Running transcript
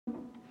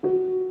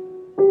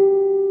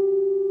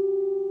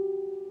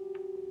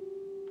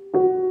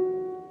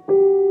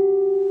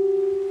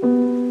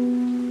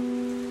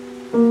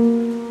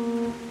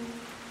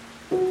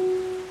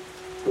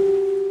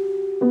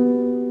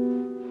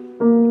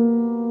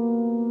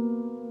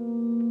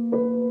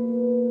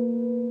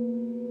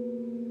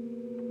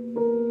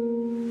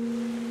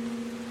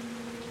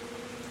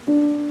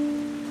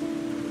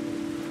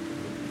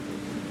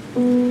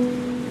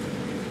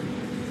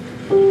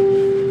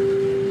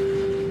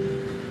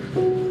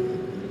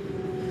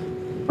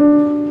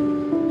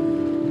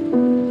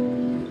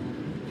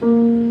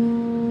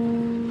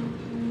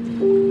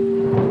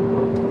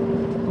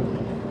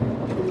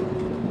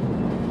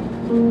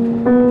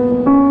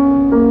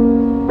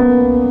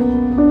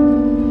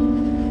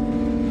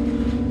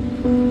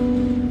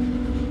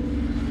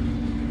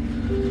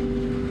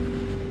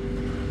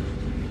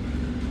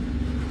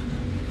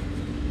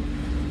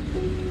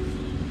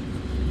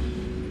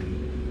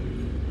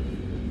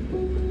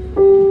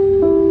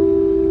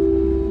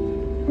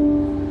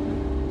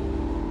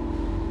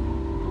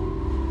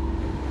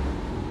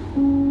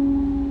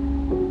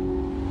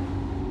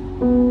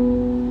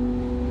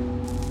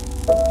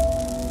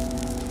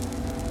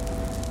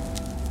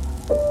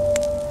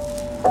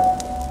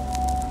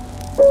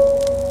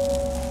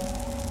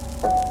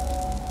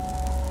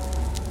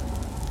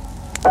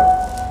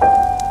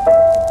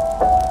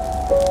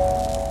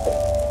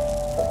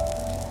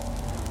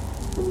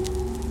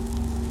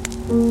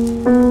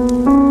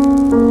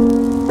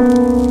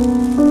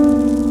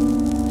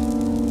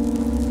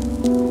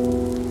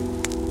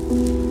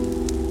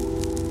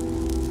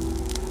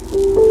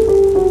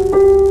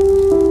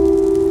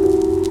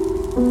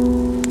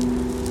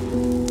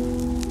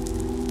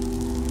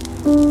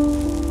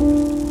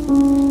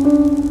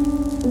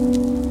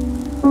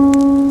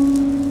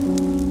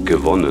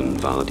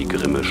Gewonnen war die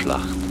grimme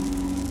Schlacht.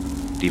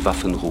 Die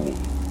Waffen ruhen,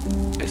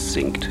 es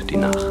sinkt die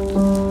Nacht.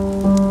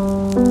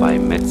 Bei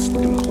Metz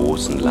im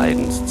großen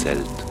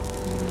Leidenszelt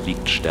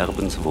liegt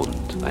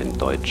sterbenswund ein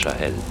deutscher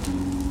Held.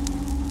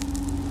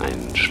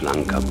 Ein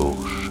schlanker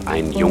Bursch,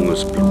 ein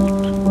junges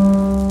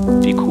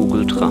Blut. Die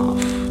Kugel traf,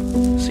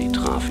 sie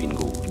traf ihn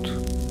gut.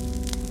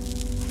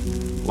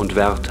 Und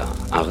Wärter,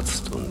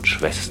 Arzt und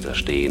Schwester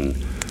stehen,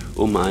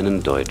 um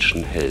einen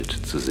deutschen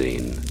Held zu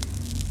sehen.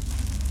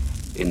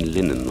 In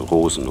Linnen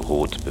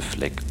rosenrot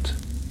befleckt,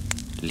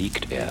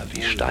 liegt er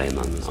wie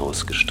steinern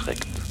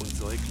ausgestreckt.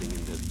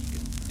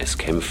 Es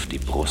kämpft die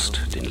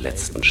Brust den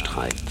letzten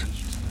Streit.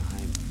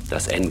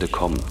 Das Ende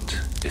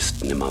kommt,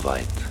 ist nimmer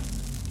weit.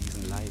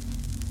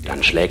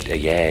 Dann schlägt er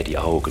jäh die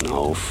Augen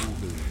auf,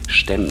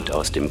 stemmt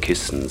aus dem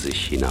Kissen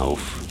sich hinauf.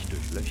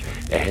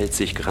 Er hält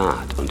sich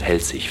grad und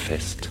hält sich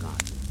fest,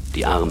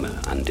 die Arme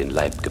an den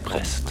Leib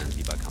gepresst.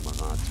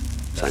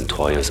 Sein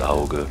treues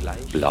Auge,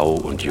 blau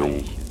und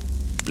jung,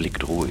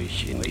 blickt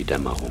ruhig in die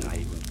Dämmerung.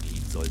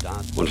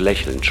 Und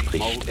lächelnd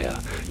spricht er,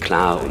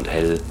 klar und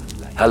hell: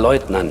 Herr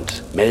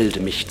Leutnant, melde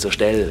mich zur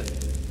Stell.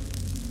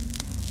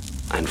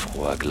 Ein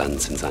froher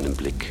Glanz in seinem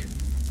Blick,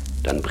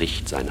 dann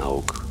bricht sein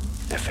Aug,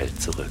 er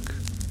fällt zurück.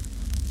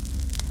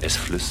 Es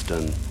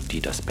flüstern, die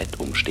das Bett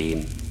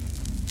umstehen: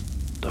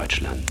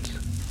 Deutschland,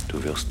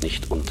 du wirst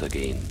nicht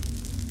untergehen.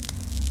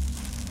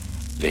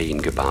 Wer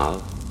ihn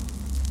gebar,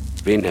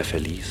 wen er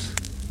verließ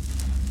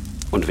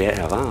und wer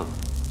er war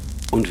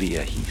und wie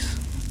er hieß.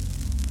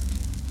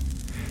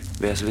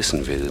 Wer es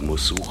wissen will,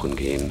 muss suchen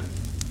gehen,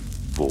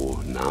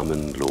 wo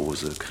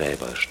namenlose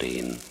Gräber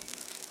stehen.